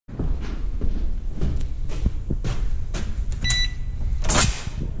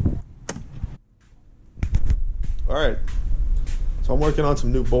All right, so I'm working on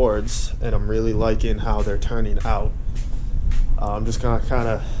some new boards and I'm really liking how they're turning out. I'm just gonna kind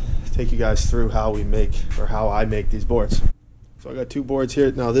of take you guys through how I make these boards. So I got two boards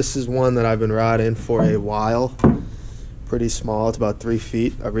here. Now this is one that I've been riding for a while. Pretty small, it's about 3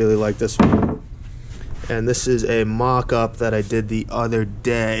 feet. I really like this one. And this is a mock-up that I did the other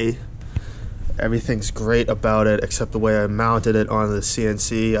day. Everything's great about it except the way I mounted it on the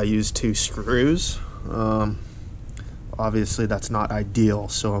CNC. I used 2 screws. Obviously that's not ideal,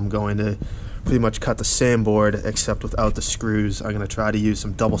 so I'm going to pretty much cut the same board except without the screws. I'm going to try to use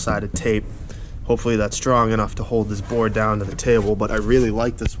some double-sided tape. Hopefully that's strong enough to hold this board down to the table, but I really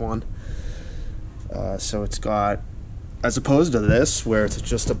like this one. So it's got, as opposed to this where it's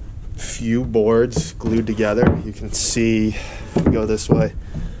just a few boards glued together, you can see, if we go this way,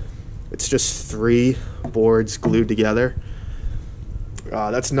 it's just 3 boards glued together.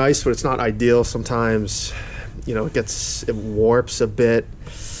 That's nice, but it's not ideal. Sometimes, you know, it warps a bit.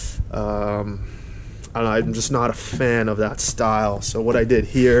 I don't know, I'm just not a fan of that style. So what I did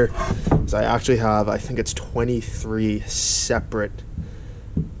here is I actually have, I think it's 23 separate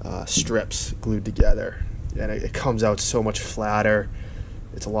strips glued together, and it comes out so much flatter.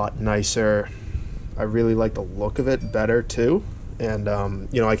 It's a lot nicer. I really like the look of it better too, and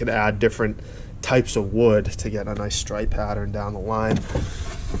you know, I can add different types of wood to get a nice stripe pattern down the line.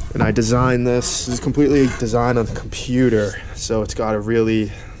 And I designed this is completely designed on the computer, so it's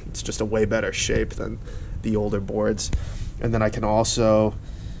just a way better shape than the older boards. And then I can also,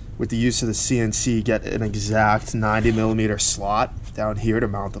 with the use of the CNC, get an exact 90mm slot down here to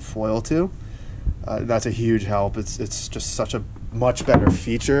mount the foil to. That's a huge help. It's just such a much better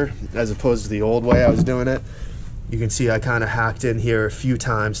feature as opposed to the old way I was doing it. You can see I kind of hacked in here a few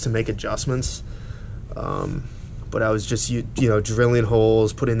times to make adjustments, but I was just drilling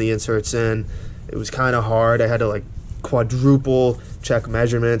holes, putting the inserts in. It was kind of hard. I had to like quadruple check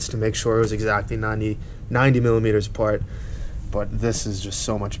measurements to make sure it was exactly 90mm apart, but this is just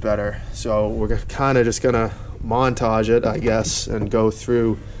so much better. So we're kind of just gonna montage it, I guess, and go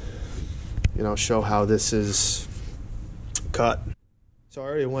through, show how this is cut. So I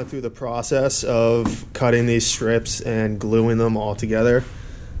already went through the process of cutting these strips and gluing them all together.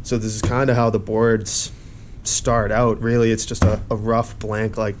 So this is kind of how the boards start out. Really, it's just a rough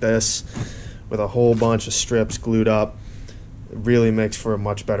blank like this with a whole bunch of strips glued up. It really makes for a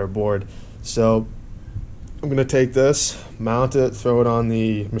much better board. So I'm going to take this, mount it, throw it on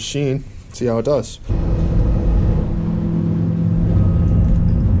the machine, see how it does.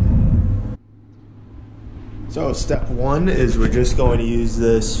 So step 1 is we're just going to use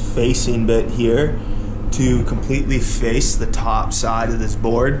this facing bit here to completely face the top side of this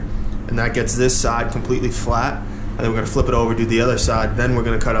board, and that gets this side completely flat, and then we're going to flip it over, do the other side, then we're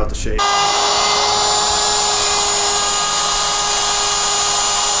going to cut out the shape.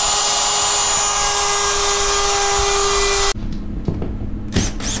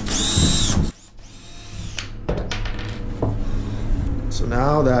 So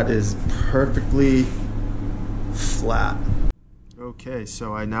now that is perfectly flat. Okay,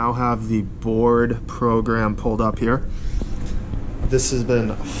 so I now have the board program pulled up here. This has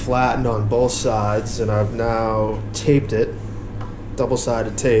been flattened on both sides, and I've now taped it,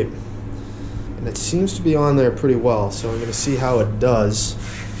 double-sided tape, and it seems to be on there pretty well. So I'm going to see how it does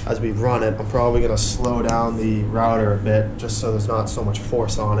as we run it. I'm probably going to slow down the router a bit just so there's not so much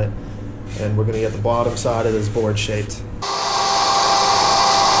force on it, and we're going to get the bottom side of this board shaped.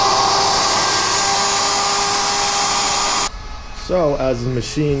 So as the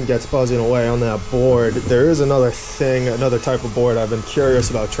machine gets buzzing away on that board, there is another type of board I've been curious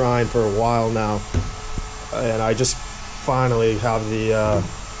about trying for a while now, and I just finally have the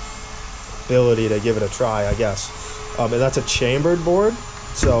ability to give it a try, I guess. And that's a chambered board.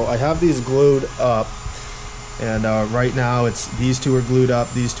 So I have these glued up, and right now these 2 are glued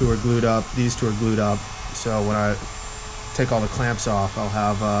up, these 2 are glued up, these 2 are glued up. So when I take all the clamps off, I'll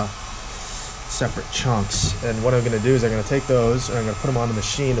have separate chunks, and what I'm going to do is I'm going to take those and I'm going to put them on the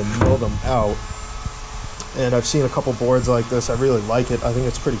machine and mill them out. And I've seen a couple boards like this. I really like it. I think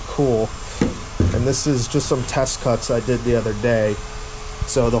it's pretty cool, and this is just some test cuts I did the other day.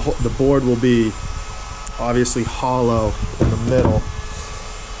 So the board will be obviously hollow in the middle,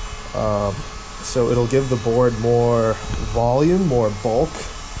 so it'll give the board more volume, more bulk,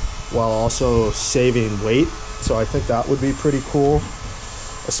 while also saving weight. So I think that would be pretty cool,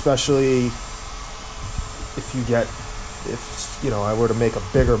 especially if I were to make a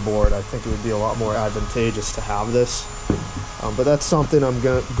bigger board. I think it would be a lot more advantageous to have this. But that's something I'm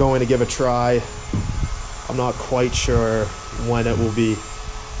going to give a try. I'm not quite sure when it will be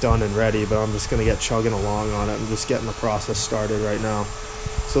done and ready, but I'm just going to get chugging along on it. I'm just getting the process started right now.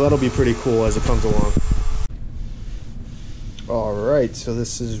 So that'll be pretty cool as it comes along. Alright, so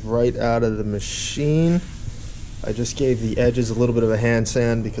this is right out of the machine. I just gave the edges a little bit of a hand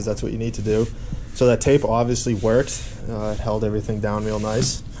sand because that's what you need to do. So that tape obviously worked. It held everything down real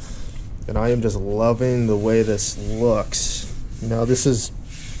nice. And I am just loving the way this looks. Now this is,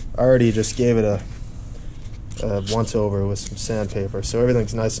 I already just gave it a once over with some sandpaper, so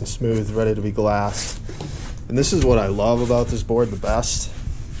everything's nice and smooth, ready to be glassed. And this is what I love about this board the best.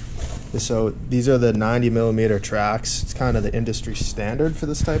 So these are the 90mm tracks. It's kind of the industry standard for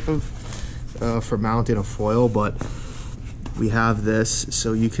this type of for mounting a foil, but we have this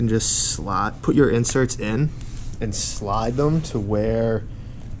so you can just put your inserts in and slide them to where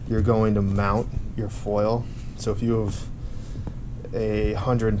you're going to mount your foil. So if you have a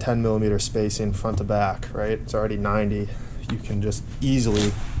 110mm spacing front to back, right? It's already 90. You can just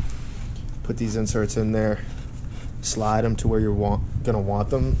easily put these inserts in there, slide them to where you're gonna want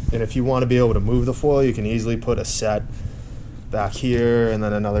them. And if you want to be able to move the foil, you can easily put a set back here and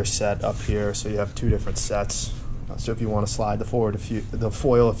then another set up here, so you have two different sets. So if you want to slide the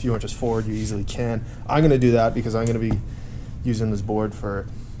foil a few inches forward, you easily can. I'm gonna do that because I'm gonna be using this board for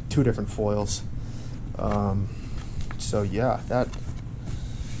 2 different foils. So yeah, that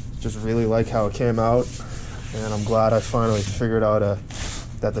just really like how it came out, and I'm glad I finally figured out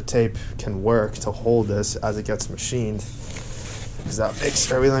that the tape can work to hold this as it gets machined, because that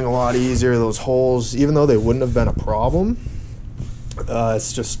makes everything a lot easier. Those holes, even though they wouldn't have been a problem,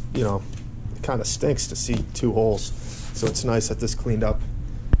 it's just, you know, it kind of stinks to see 2 holes. So it's nice that this cleaned up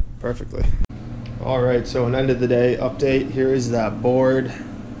perfectly. Alright, so an end of the day update. Here is that board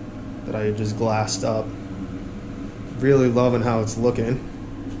that I just glassed up. Really loving how it's looking.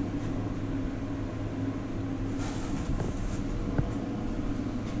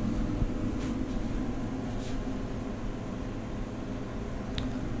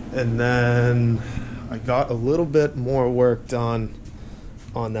 And then I got a little bit more work done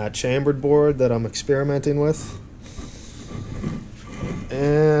on that chambered board that I'm experimenting with,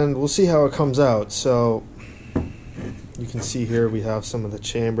 and we'll see how it comes out. So you can see here we have some of the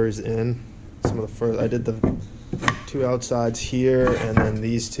chambers in. Some of the first, I did the 2 outsides here, and then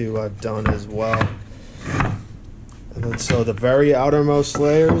these 2 I've done as well. And then so the very outermost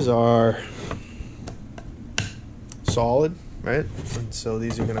layers are solid, right? And so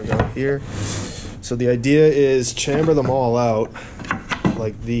these are gonna go here. So the idea is chamber them all out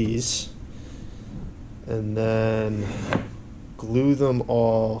like these, and then glue them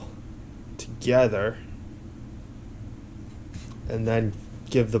all together, and then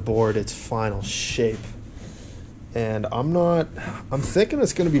give the board its final shape. And I'm thinking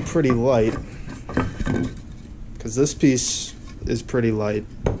it's gonna be pretty light, because this piece is pretty light.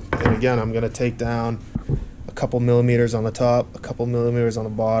 And again, I'm gonna take down a couple millimeters on the top, a couple millimeters on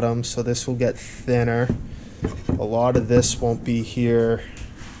the bottom, so this will get thinner. A lot of this won't be here.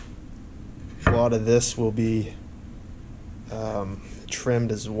 A lot of this will be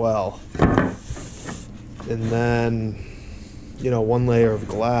trimmed as well. And then, you know, 1 layer of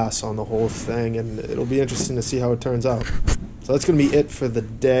glass on the whole thing, and it'll be interesting to see how it turns out. So that's going to be it for the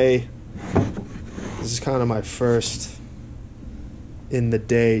day. This is kind of my first in the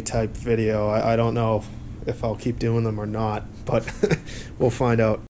day type video. I don't know if I'll keep doing them or not, but we'll find out.